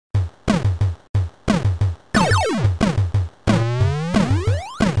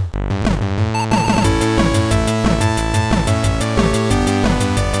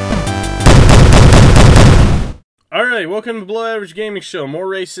Welcome to the Below Average Gaming Show. More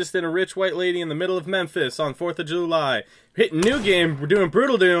racist than a rich white lady in the middle of Memphis on 4th of July. Hitting new game. We're doing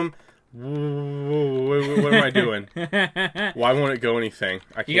Brutal Doom. What am I doing? Why won't it go anything?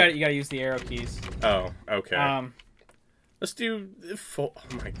 I can't. You gotta use the arrow keys. Oh, okay. Let's do... Oh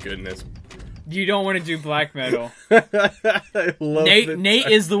my goodness. You don't want to do black metal. I love Nate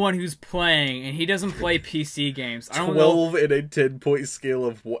is the one who's playing, and he doesn't play PC games. I don't 12 in a 10-point scale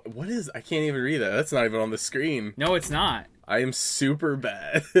of what is... I can't even read that. That's not even on the screen. No, it's not. I am super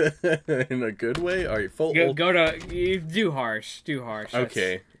bad. In a good way? Alright, full... Go to... You do harsh. Do harsh.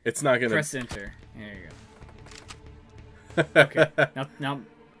 Okay. It's not gonna... Press enter. There you go. Okay. Now...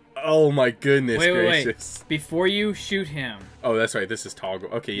 Oh my goodness gracious. Wait. Before you shoot him... Oh, that's right. This is toggle.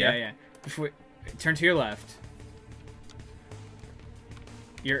 Okay, yeah. Yeah. Turn to your left.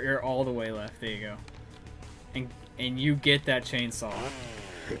 You're all the way left. There you go. And you get that chainsaw.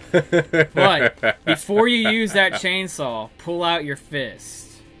 But before you use that chainsaw, pull out your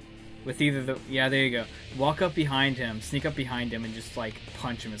fist with either the... Yeah, there you go. Walk up behind him, sneak up behind him, and just like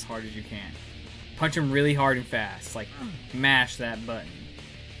punch him as hard as you can. Punch him really hard and fast. Like mash that button.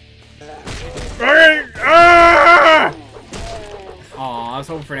 Aw, I was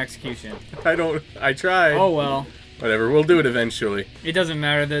hoping for an execution. I tried. Oh well. Whatever, we'll do it eventually. It doesn't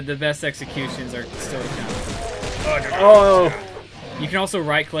matter, the best executions are still to come. Oh! You can also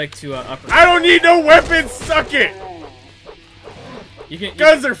right click to uppercut. I don't need no weapons, suck it!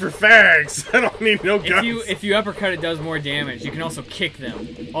 Guns are for fags! I don't need no guns! If you uppercut, it does more damage. You can also kick them.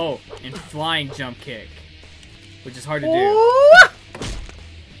 Oh, and flying jump kick. Which is hard to do.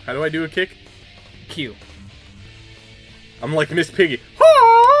 How do I do a kick? Q. I'm like Miss Piggy.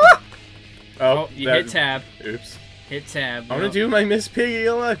 Oh, you hit tab. Oops. Hit tab. I'm gonna do my Miss Piggy.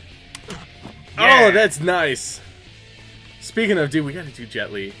 Yeah. Oh, that's nice. Speaking of, dude, we gotta do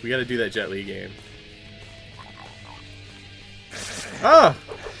Jet Li. We gotta do that Jet Li game. Oh!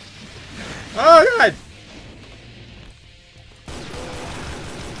 Oh, God!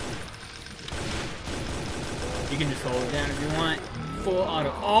 You can just hold it down if you want. Full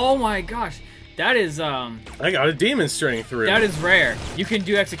auto. Oh my gosh. That is, I got a demon straying through. That is rare. You can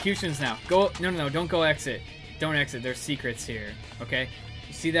do executions now. Go... No, don't go exit. Don't exit. There's secrets here. Okay?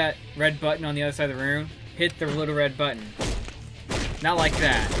 You see that red button on the other side of the room? Hit the little red button. Not like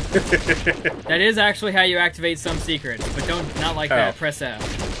that. That is actually how you activate some secrets, but not like that. Press F.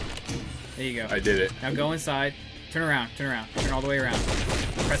 There you go. I did it. Now go inside. Turn around. Turn all the way around.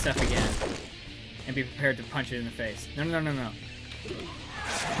 Press F again. And be prepared to punch it in the face. No.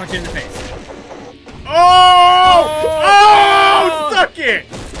 Punch it in the face. Oh! Oh! Suck it!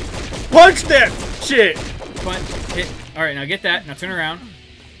 Punch that shit! Hit. Alright, now get that. Now turn around.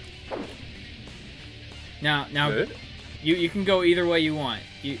 Now good. You can go either way you want.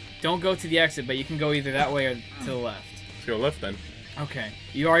 You don't go to the exit, but you can go either that way or to the left. Let's go left then. Okay.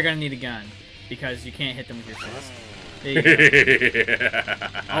 You are gonna need a gun because you can't hit them with your fist. There you go.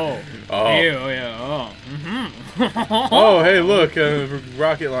 Yeah. Oh, hey, look,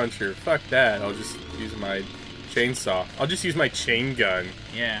 rocket launcher. Fuck that. I'll just use my chainsaw. I'll just use my chain gun.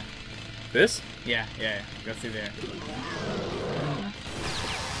 Yeah. This? Yeah. Go through there.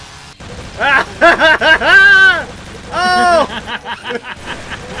 Oh!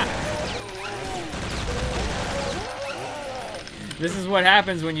 This is what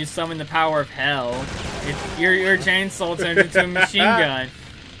happens when you summon the power of hell. Your chainsaw turns into a machine gun.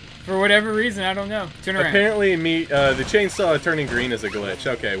 For whatever reason, I don't know. Turn around. Apparently, the chainsaw turning green is a glitch.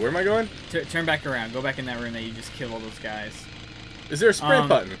 Okay, where am I going? Turn back around. Go back in that room that you just killed all those guys. Is there a sprint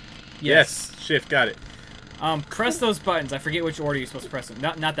button? Yes. Shift, got it. Press those buttons. I forget which order you're supposed to press them.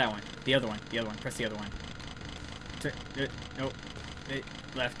 Not that one. The other one. Press the other one. Nope.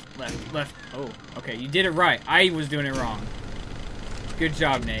 Left. Oh, okay. You did it right. I was doing it wrong. Good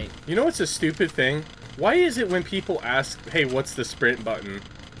job, Nate. You know what's a stupid thing? Why is it when people ask, hey, what's the sprint button?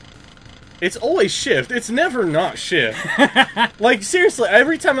 It's always shift. It's never not shift. Like, seriously,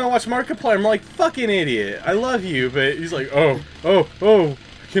 every time I watch Markiplier, I'm like, fucking idiot. I love you, but he's like, oh,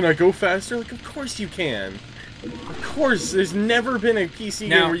 can I go faster? Like, of course you can. Of course, there's never been a PC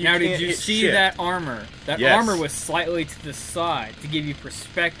game where you can't hit shift. Now, did you see that armor? That armor was slightly to the side to give you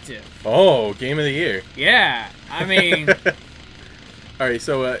perspective. Oh, game of the year. Yeah, I mean... Alright,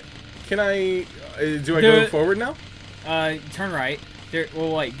 so, can I... do I go forward now? Turn right.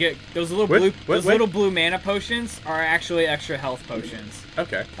 Get those little little blue mana potions are actually extra health potions.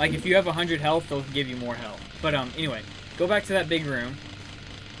 Okay. Like if you have 100 health, they'll give you more health. But anyway, go back to that big room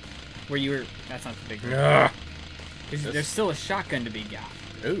where you were. That's not the big room. There's still a shotgun to be got.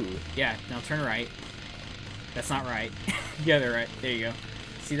 Ooh. Yeah. Now turn right. That's not right. Yeah, they're right. There you go.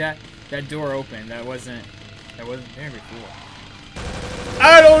 See that? That door opened. That's That wasn't there before.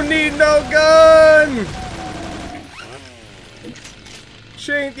 I don't need no gun!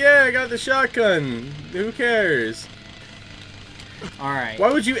 Shane, yeah, I got the shotgun. Who cares? Alright.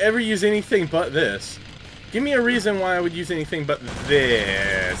 Why would you ever use anything but this? Give me a reason why I would use anything but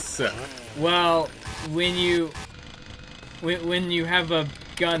this. Well, when you have a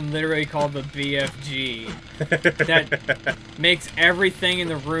gun literally called the BFG that makes everything in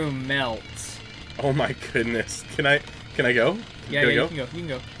the room melt. Oh my goodness. Can I go? Yeah, you can go.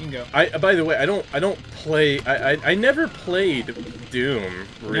 You can go. By the way, I don't play. I never played Doom,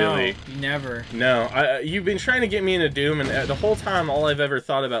 really. No, you never. No, you've been trying to get me into Doom, and the whole time, all I've ever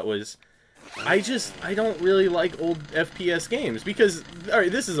thought about was, I don't really like old FPS games because, all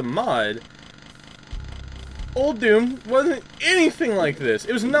right, this is a mod. Old Doom wasn't anything like this.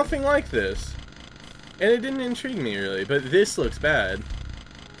 It was nothing like this, and it didn't intrigue me really. But this looks bad.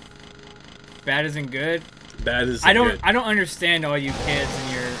 Bad isn't good. Bad is. I don't understand all you kids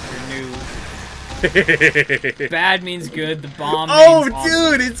and your new. Bad means good. The bomb. Oh, means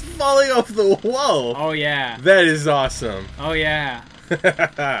awesome. dude, it's falling off the wall. Oh yeah. That is awesome. Oh yeah.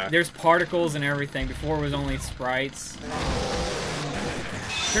 There's particles and everything. Before it was only sprites.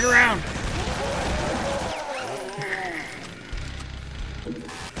 Turn around.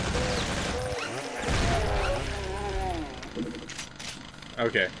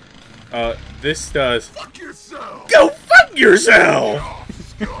 Okay. This does. Fuck yourself. Go fuck yourself.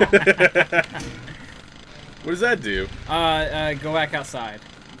 What does that do? Go back outside.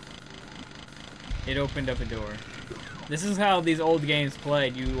 It opened up a door. This is how these old games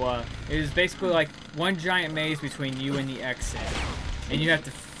played. It was basically like one giant maze between you and the exit, and you have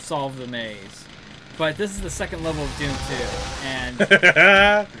to solve the maze. But this is the second level of Doom 2, and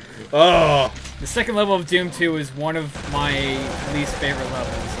oh, the second level of Doom 2 is one of my least favorite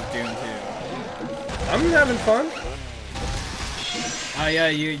levels of Doom 2. I'm having fun. Oh yeah,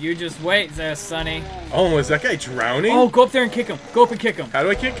 you just wait there, Sonny. Oh, is that guy drowning? Oh, go up there and kick him. Go up and kick him. How do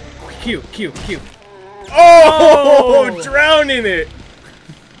I kick? Q. Oh, drown in it.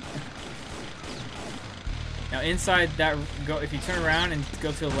 Now inside that, if you turn around and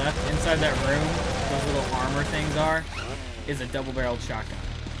go to the left, inside that room, those little armor things is a double-barreled shotgun.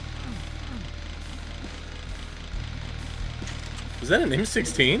 Is that an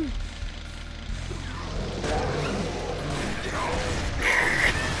M16?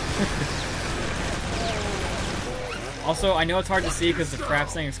 Also, I know it's hard to see because the fraps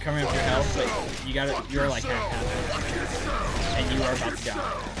thing is covering up your health, but you're like half health, and you are about to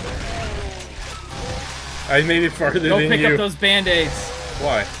die. I made it farther than you. Go pick up those band-aids.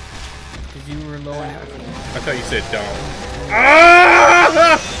 Why? Because you were low on health. I thought you said don't.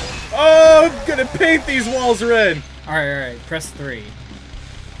 Ah! Oh, I'm gonna paint these walls red. Alright. Press 3.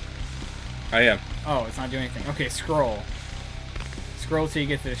 I am. Oh, it's not doing anything. Okay, scroll. Scroll till you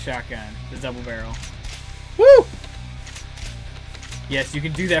get to the shotgun, the double barrel. Woo! Yes, you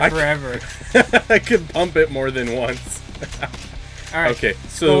can do that forever. I could pump it more than once. Alright, okay,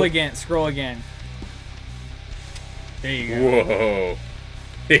 scroll again, scroll again. There you go. Whoa.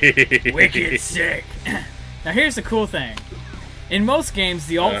 Wicked sick. Now here's the cool thing. In most games,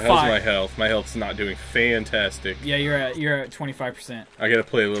 the alt how's fire. my health? My health's not doing fantastic. Yeah, you're at 25%. I gotta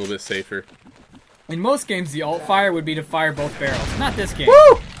play a little bit safer. In most games, the alt fire would be to fire both barrels. Not this game.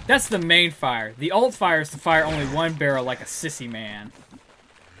 Woo! That's the main fire. The alt fire is to fire only one barrel like a sissy man.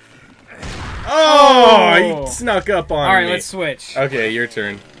 Oh! You snuck up on me. Alright, let's switch. Okay, your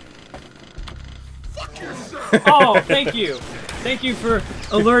turn. Oh, thank you. Thank you for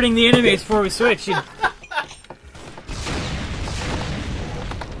alerting the enemies before we switch.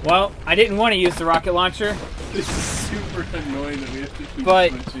 Well, I didn't want to use the rocket launcher. This is super annoying that we have to keep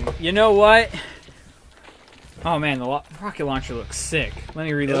but switching. You know what? Oh man, the rocket launcher looks sick. Let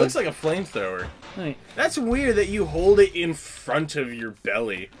me reload. It looks like a flamethrower. That's weird that you hold it in front of your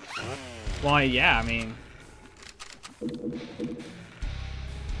belly. Well, yeah, I mean...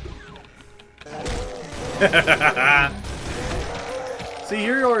 See,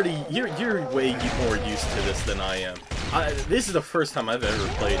 you're way more used to this than I am. This is the first time I've ever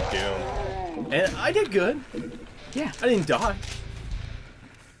played Doom, and I did good. Yeah, I didn't die.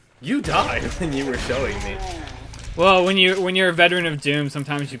 You died when you were showing me. Well, when you're a veteran of Doom,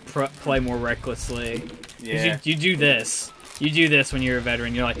 sometimes you play more recklessly. Yeah. You do this. You do this when you're a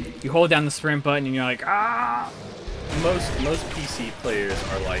veteran. You're like, you hold down the sprint button and you're like, ah. Most PC players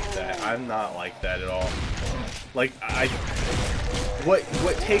are like that. I'm not like that at all. Like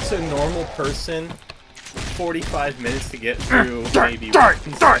what takes a normal person 45 minutes to get through maybe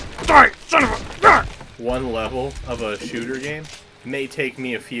one level of a shooter game may take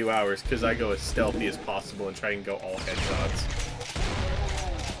me a few hours because I go as stealthy as possible and try and go all headshots.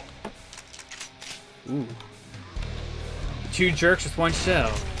 Ooh. 2 jerks with 1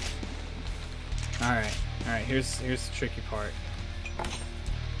 shell. Alright. Alright, here's the tricky part.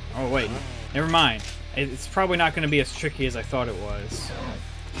 Oh, wait. Never mind. It's probably not going to be as tricky as I thought it was.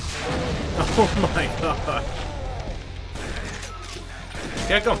 Oh my god.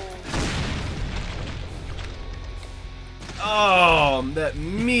 Get him! Oh, that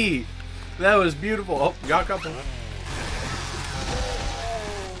meat! That was beautiful. Oh, got a couple.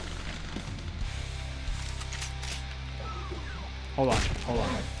 Hold on.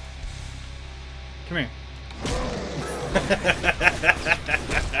 Come here.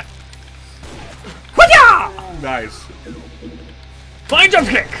 Nice. Flying jump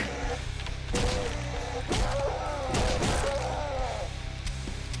kick!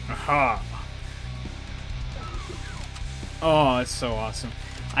 Aha. Oh, it's so awesome.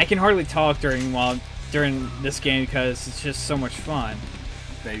 I can hardly talk during this game because it's just so much fun.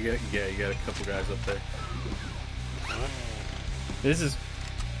 Now you got a couple guys up there.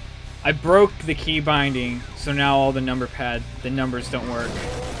 I broke the key binding, so now all the numbers don't work.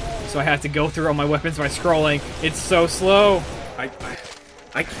 So I have to go through all my weapons by scrolling. It's so slow. I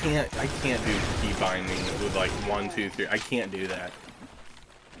can't do key binding with like 1, 2, 3. I can't do that.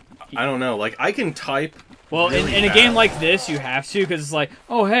 I don't know. Like I can type. Well, really in a game like this, you have to because it's like,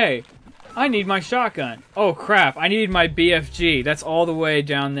 oh hey, I need my shotgun. Oh crap, I need my BFG. That's all the way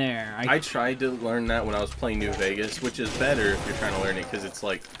down there. I tried to learn that when I was playing New Vegas, which is better if you're trying to learn it because it's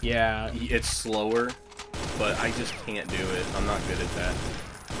like it's slower, but I just can't do it. I'm not good at that.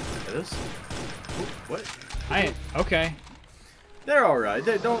 This? What? Okay. They're all right.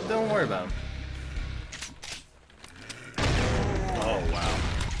 Don't worry about them. Oh wow.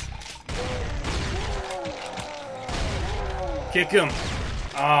 Kick him.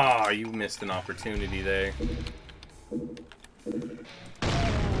 Ah, you missed an opportunity there.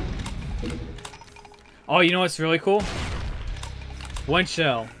 Oh, you know what's really cool? 1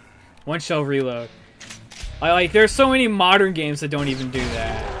 shell reload. There's so many modern games that don't even do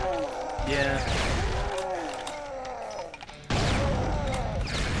that. Yeah.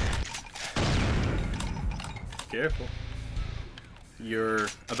 Careful. You're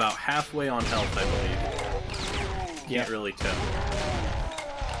about halfway on health, I believe. Can't really tell.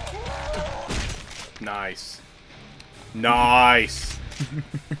 Nice. Nice.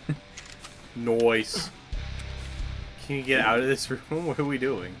 Noise. Can you get out of this room? What are we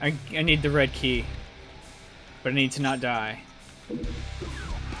doing? I need the red key. But I need to not die.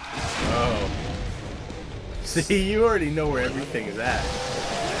 Oh. See, you already know where everything is at.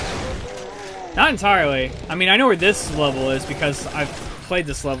 Not entirely. I mean, I know where this level is because I've played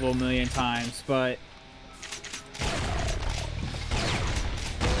this level a million times, but...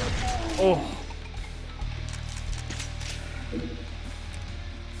 Oh.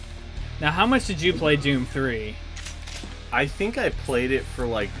 Now, how much did you play Doom 3? I think I played it for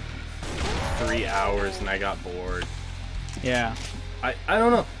like 3 hours and I got bored. Yeah. I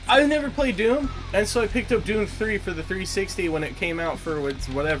don't know. I never played Doom, and so I picked up Doom 3 for the 360 when it came out for its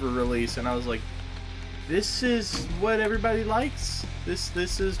whatever release, and I was like, this is what everybody likes? This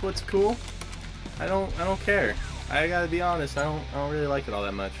is what's cool? I don't care. I gotta be honest, I don't really like it all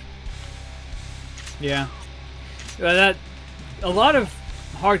that much. Yeah. A lot of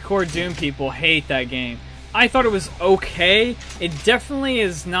hardcore Doom people hate that game. I thought it was okay. It definitely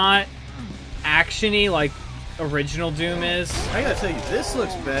is not action-y like original Doom is. I gotta tell you, this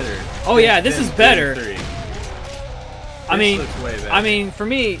looks better. Oh yeah, this is better. Doom 3. Looks way better. I mean, for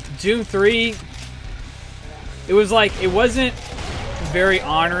me, Doom 3, it was like, it wasn't very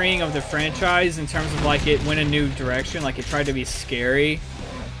honoring of the franchise in terms of like it went a new direction, like it tried to be scary.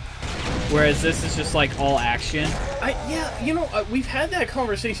 Whereas this is just like all action. Yeah, you know, we've had that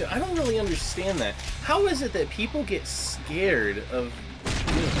conversation. I don't really understand that. How is it that people get scared of...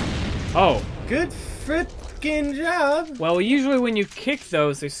 Oh. Good frickin' job. Well, usually when you kick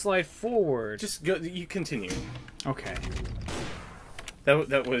those, they slide forward. Just go. You continue. Okay.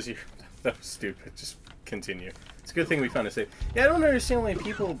 That was stupid. Just continue. It's a good thing we found a save. Yeah, I don't understand why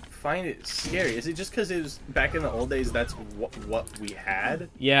people find it scary. Is it just because it was back in the old days? That's what we had.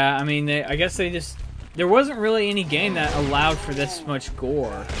 Yeah, I mean, I guess they just... There wasn't really any game that allowed for this much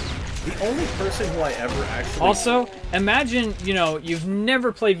gore. The only person who I ever actually... Also, imagine, you know, you've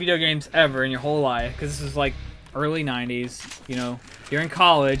never played video games ever in your whole life, because this is like early 90s, you know, you're in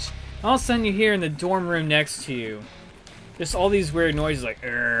college, and all of a sudden you hear in the dorm room next to you, just all these weird noises like,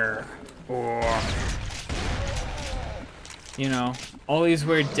 you know, all these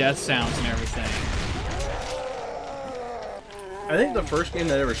weird death sounds and everything. I think the first game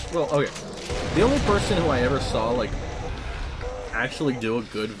that ever... Well, okay. The only person who I ever saw, like, actually do a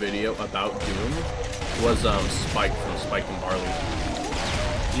good video about Doom was Spike from Spike and Barley.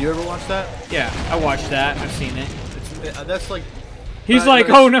 Did you ever watch that? Yeah, I watched that. I've seen it. That's like... He's like,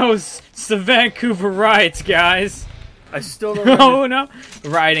 oh no, it's the Vancouver riots, guys. I still don't know. Oh no.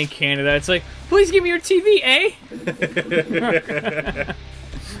 Riot in Canada. It's like, please give me your TV, eh?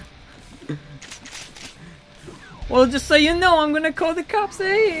 Well, just so you know, I'm gonna call the cops,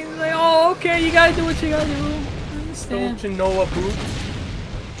 eh? And like, oh, okay, you gotta do what you gotta do. I understand. Don't you know about?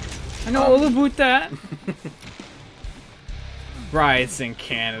 I know all about that. Riots in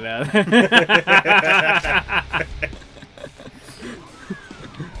Canada.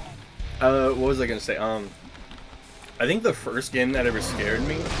 What was I gonna say? I think the first game that ever scared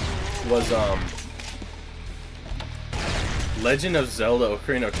me was Legend of Zelda: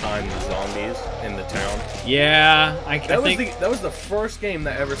 Ocarina of Time and Zombies in the town. Yeah, that was the first game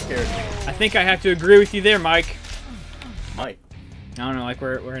that ever scared me. I think I have to agree with you there, Mike. Mike. I don't know, like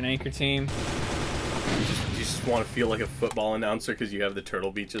we're an anchor team. You just want to feel like a football announcer because you have the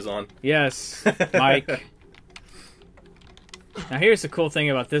Turtle Beaches on. Yes, Mike. Now here's the cool thing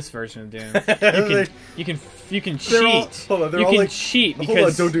about this version of Doom. You can cheat. You can cheat because... Hold on,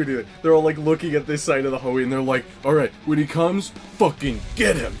 don't do it. They're all like looking at this side of the Hoey and they're like, alright, when he comes, fucking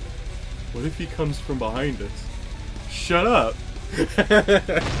get him. What if he comes from behind us? Shut up.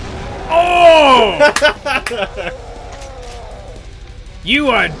 Oh! You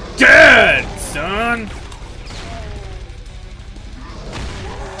are dead, son!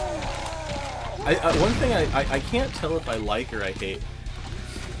 One thing I can't tell if I like or I hate.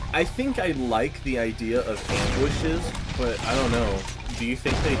 I think I like the idea of ambushes, but I don't know. Do you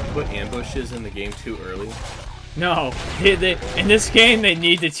think they put ambushes in the game too early? No. In this game, they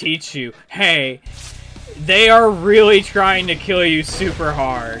need to teach you, hey, they are really trying to kill you super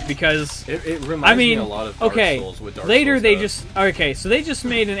hard, because... It reminds me a lot of Dark Souls with Dark later Souls they stuff. just... Okay, so they just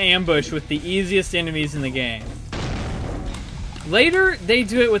made an ambush with the easiest enemies in the game. Later, they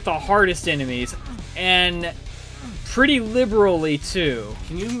do it with the hardest enemies, and pretty liberally, too.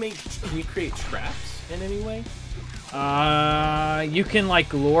 Can you create traps in any way? You can,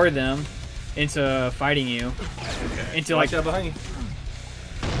 like, lure them into fighting you. Okay. Into, Watch like... out behind you.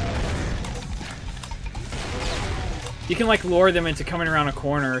 You can, like, lure them into coming around a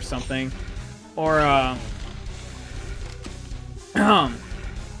corner or something. Or,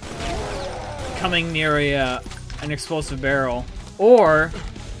 coming near an explosive barrel. Or,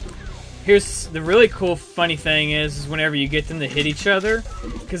 here's the really cool funny thing is whenever you get them to hit each other,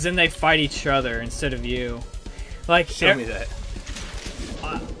 because then they fight each other instead of you. Like, show me that.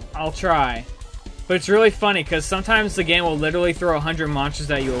 I'll try. But it's really funny, because sometimes the game will literally throw 100 monsters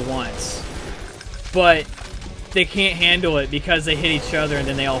at you at once. But they can't handle it because they hit each other and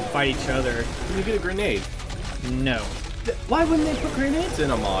then they all fight each other. Can you get a grenade? No. Why wouldn't they put grenades in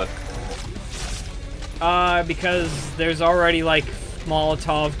a mod? Because there's already, like,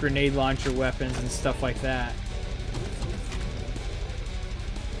 Molotov grenade launcher weapons and stuff like that.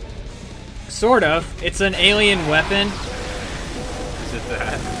 Sort of. It's an alien weapon. Is it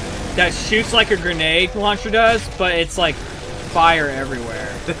that? That shoots like a grenade launcher does, but it's, like, fire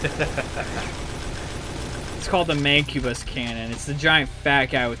everywhere. It's called the Mancubus cannon. It's the giant fat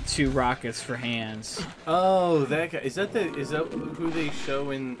guy with 2 rockets for hands. Oh, that guy. Is that who they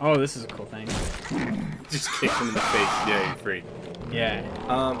show in... Oh, this is a cool thing. Just kick him in the face. Yeah, you're free. Yeah.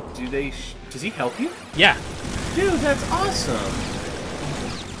 Does he help you? Yeah. Dude, that's awesome.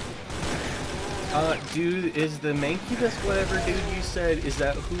 Dude, is the Mancubus whatever dude you said, is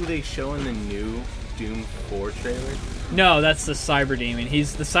that who they show in the new Doom 4 trailer? No, that's the Cyber Demon.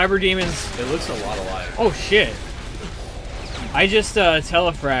 He's the Cyber Demon's... It looks a lot alike. Oh, shit. I just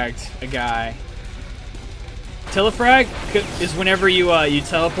telefragged a guy. Telefrag is whenever you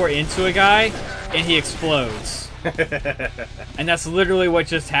teleport into a guy and he explodes. And that's literally what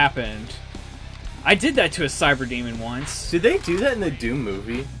just happened. I did that to a Cyber Demon once. Did they do that in the Doom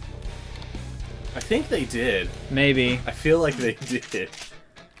movie? I think they did. Maybe. I feel like they did.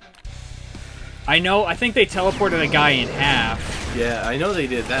 I think they teleported a guy in half. Yeah, I know they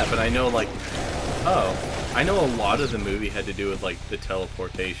did that, but I know, like... Oh. I know a lot of the movie had to do with, like, the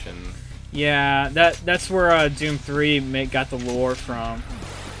teleportation. Yeah, that's where Doom 3 got the lore from.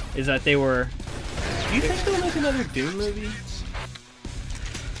 Is that they were... Do you think they'll make another Doom movie?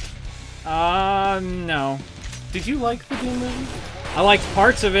 No. Did you like the Doom movie? I liked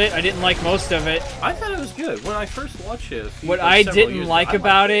parts of it. I didn't like most of it. I thought it was good. When I first watched it, what I didn't like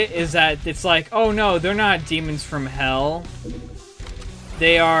about it is that it's like, oh no, they're not demons from hell.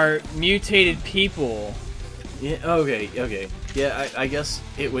 They are mutated people. Yeah, okay. Yeah, I guess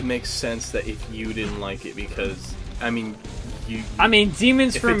it would make sense that if you didn't like it because, I mean,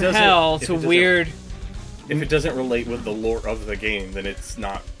 Demons from Hell to weird... If it doesn't relate with the lore of the game, then it's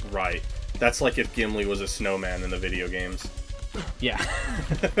not right. That's like if Gimli was a snowman in the video games. Yeah.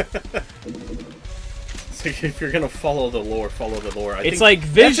 So if you're gonna follow the lore, follow the lore. I it's think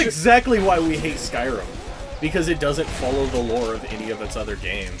like that's exactly why we hate Skyrim. Because it doesn't follow the lore of any of its other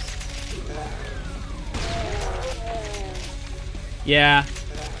games. Yeah.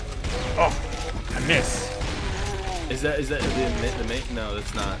 Oh, I miss. Is that the no,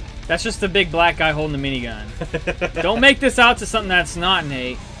 that's not. That's just the big black guy holding the minigun. Don't make this out to something that's not,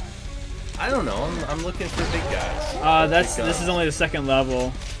 Nate. I don't know. I'm looking for big guys. This is only the second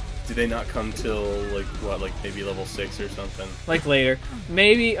level. Do they not come till like what, like maybe level 6 or something? Like later,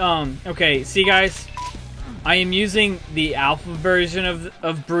 maybe. Okay, see guys, I am using the alpha version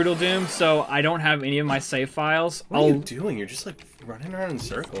of Brutal Doom, so I don't have any of my save files. What are you doing? You're just like running around in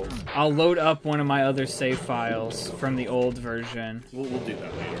circles. I'll load up one of my other save files from the old version. We'll do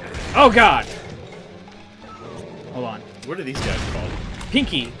that later. Oh God! Hold on. What are these guys called?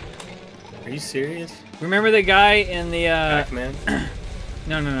 Pinky. Are you serious? Remember the guy in the Pac-Man?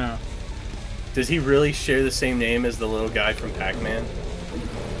 No. Does he really share the same name as the little guy from Pac-Man?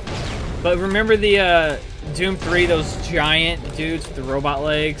 But remember the Doom 3, those giant dudes with the robot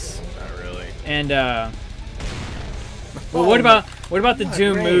legs? Not really. And well, what about the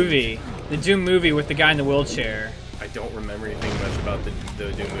Doom movie? The Doom movie with the guy in the wheelchair. I don't remember anything much about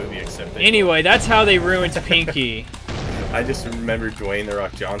the Doom movie except that. Anyway, that's how they ruined Pinky. I just remember Dwayne "The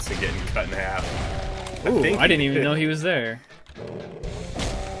Rock" Johnson getting cut in half. Ooh, I didn't even know he was there.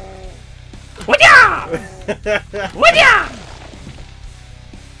 Whatya! Whatya!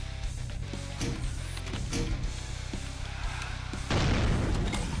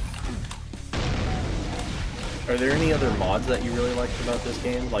 Are there any other mods that you really liked about this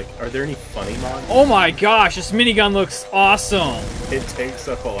game? Like, are there any funny mods? Oh my gosh, this minigun looks awesome! It takes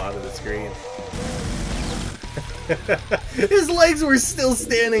up a lot of the screen. His legs were still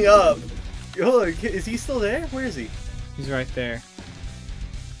standing up. Oh, is he still there? Where is he? He's right there.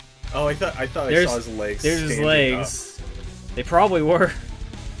 Oh, I thought I saw his legs. There's his legs. Up. They probably were.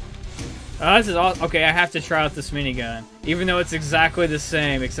 Oh, this is awesome. Okay, I have to try out this minigun, even though it's exactly the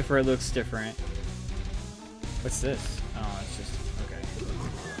same, except for it looks different. What's this? Oh, it's just okay.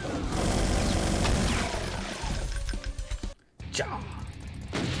 Ja.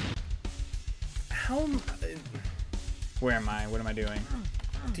 How? Where am I? What am I doing?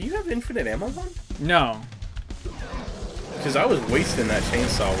 Do you have infinite ammo on? No. Because I was wasting that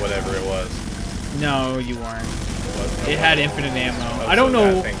chainsaw, whatever it was. No, you weren't. It had infinite ammo. I don't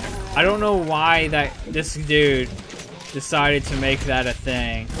know. I don't know why this dude decided to make that a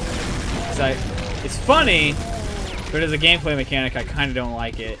thing. It's funny, but as a gameplay mechanic, I kind of don't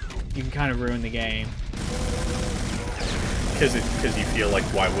like it. You can kind of ruin the game. Because you feel like,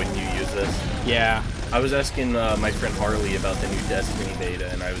 why wouldn't you use this? Yeah. I was asking my friend Harley about the new Destiny beta,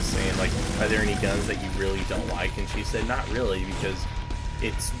 and I was saying, like, are there any guns that you really don't like? And she said, not really, because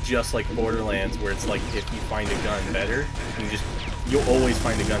it's just like Borderlands, where it's like, if you find a gun better, you'll always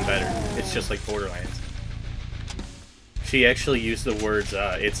find a gun better. It's just like Borderlands. She actually used the words,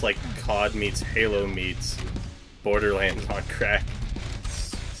 it's like COD meets Halo meets Borderlands on crack.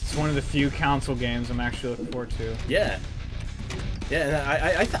 It's one of the few console games I'm actually looking forward to. Yeah. Yeah,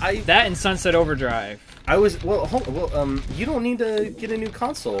 and I that and Sunset Overdrive. You don't need to get a new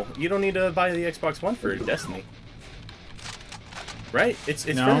console. You don't need to buy the Xbox One for Destiny. Right? It's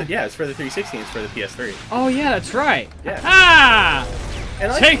no. It's for the 360 and it's for the PS3. Oh yeah, that's right. Yeah. Ah!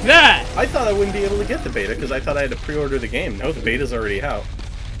 And Take that! I thought I wouldn't be able to get the beta because I thought I had to pre-order the game. No, the beta's already out.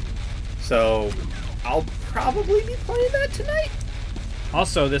 So, I'll probably be playing that tonight.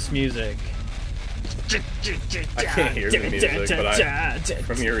 Also, this music. I can't hear the music, but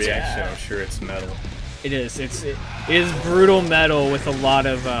from your reaction, I'm sure it's metal. It is. It is brutal metal with a lot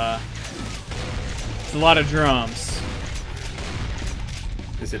of drums.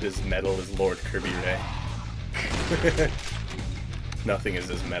 Is it as metal as Lord Kirby Ray? Nothing is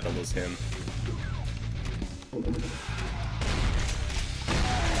as metal as him.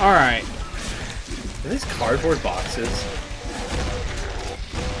 All right. Are these cardboard boxes?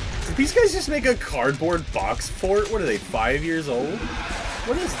 Did these guys just make a cardboard box fort? What are they, 5 years old?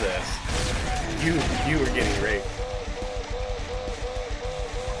 What is this? You were getting raped.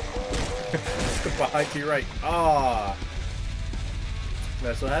 Behind you, right? Ah.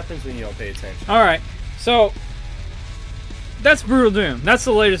 That's what happens when you don't pay attention. Alright, so that's Brutal Doom. That's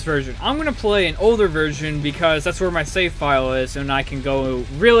the latest version. I'm going to play an older version because that's where my save file is and I can go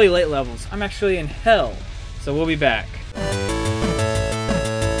really late levels. I'm actually in hell, so we'll be back.